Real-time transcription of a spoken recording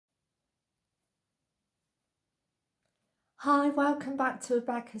Hi, welcome back to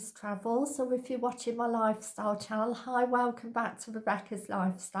Rebecca's Travels. So if you're watching my lifestyle channel, hi, welcome back to Rebecca's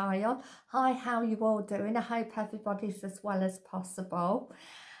Lifestyle. Hi, how are you all doing? I hope everybody's as well as possible.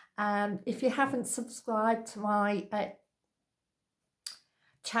 If you haven't subscribed to my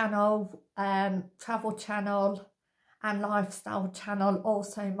channel, travel channel and lifestyle channel,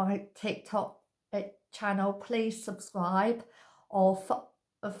 also my TikTok channel, please subscribe or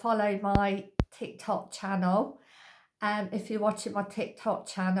follow my TikTok channel. If you're watching my TikTok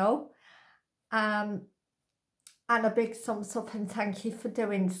channel, and a big thumbs up and thank you for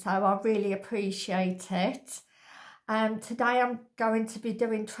doing so. I really appreciate it. Today I'm going to be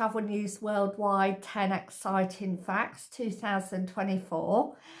doing Travel News Worldwide 10 Exciting Facts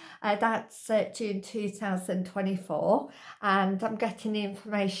 2024. That's June 2024, and I'm getting the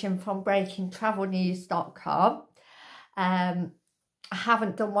information from breakingtravelnews.com. I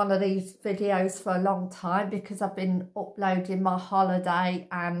haven't done one of these videos for a long time because I've been uploading my holiday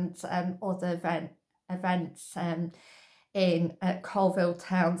and other events in Colville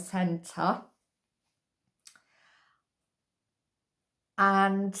Town Centre.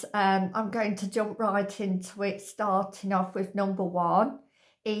 And I'm going to jump right into it, starting off with number 1.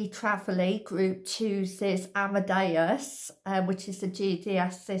 eTravely Group chooses Amadeus, which is the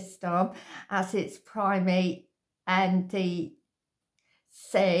GDS system, as its primary NDC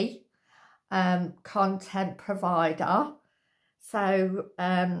content provider. So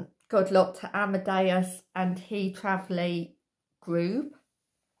good luck to Amadeus and eTravely Group.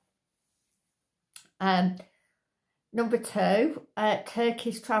 Number 2,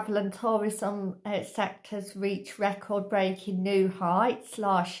 Turkish travel and tourism sectors reach record-breaking new heights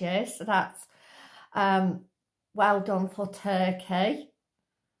last year. So that's well done for Turkey.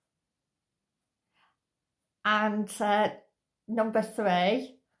 And number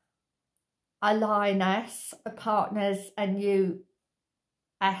 3, Alliance Partners and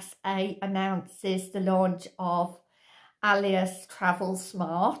USA announces the launch of Alias Travel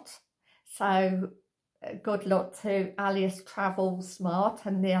Smart. So good luck to Alias Travel Smart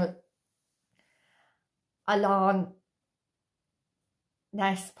and the Alliance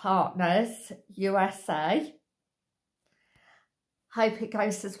Partners USA. Hope it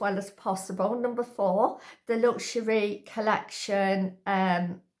goes as well as possible. Number 4, the luxury collection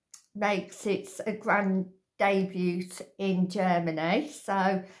makes its grand debut in Germany.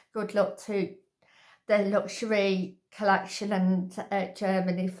 So good luck to the luxury collection and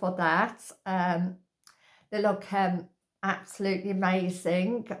Germany for that. They look absolutely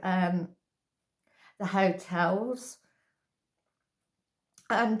amazing, the hotels.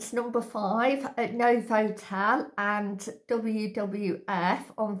 And number 5, Novotel and WWF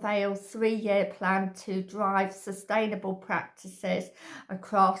unveils 3-year plan to drive sustainable practices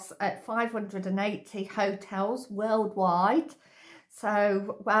across 580 hotels worldwide.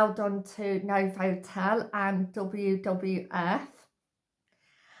 So well done to Novotel and WWF.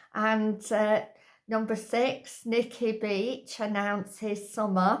 And number 6, Nikki Beach announces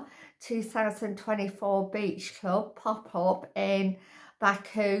summer 2024 beach club pop-up in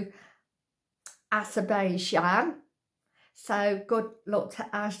Baku, Azerbaijan. So good luck to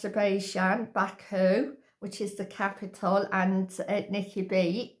Azerbaijan, Baku, which is the capital, and Nikki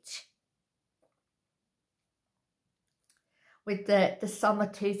Beach with the summer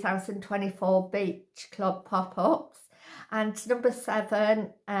 2024 beach club pop-ups. And number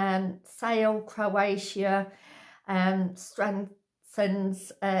 7, Sail Croatia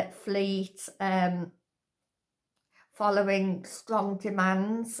strengthens fleet following strong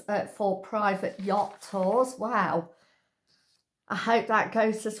demands for private yacht tours. Wow, I hope that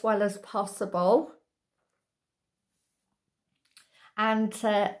goes as well as possible. And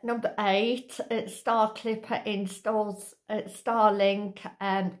number 8, Star Clipper installs Starlink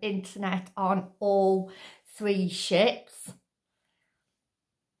internet on all 3 ships.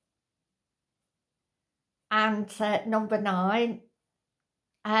 And number 9,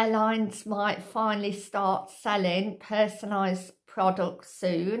 airlines might finally start selling personalised products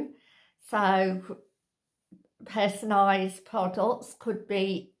soon. So personalised products could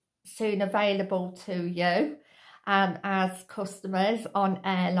be soon available to you as customers on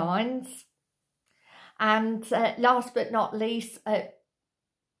airlines. And last but not least,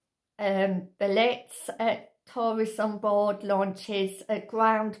 Billets Tourism Board launches a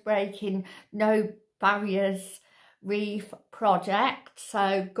groundbreaking No Barriers Reef project.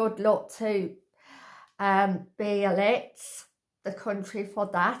 So good luck to Billets, the country, for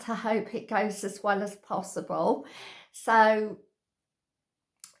that. I hope it goes as well as possible. So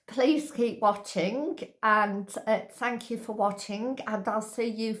please keep watching, and thank you for watching, and I'll see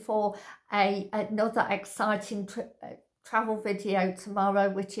you for another exciting travel video tomorrow,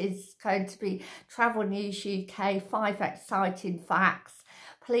 which is going to be Travel News UK, 5 exciting facts.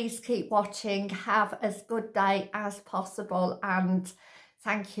 Please keep watching. Have as good day as possible, and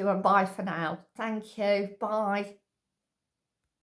thank you and bye for now. Thank you. Bye.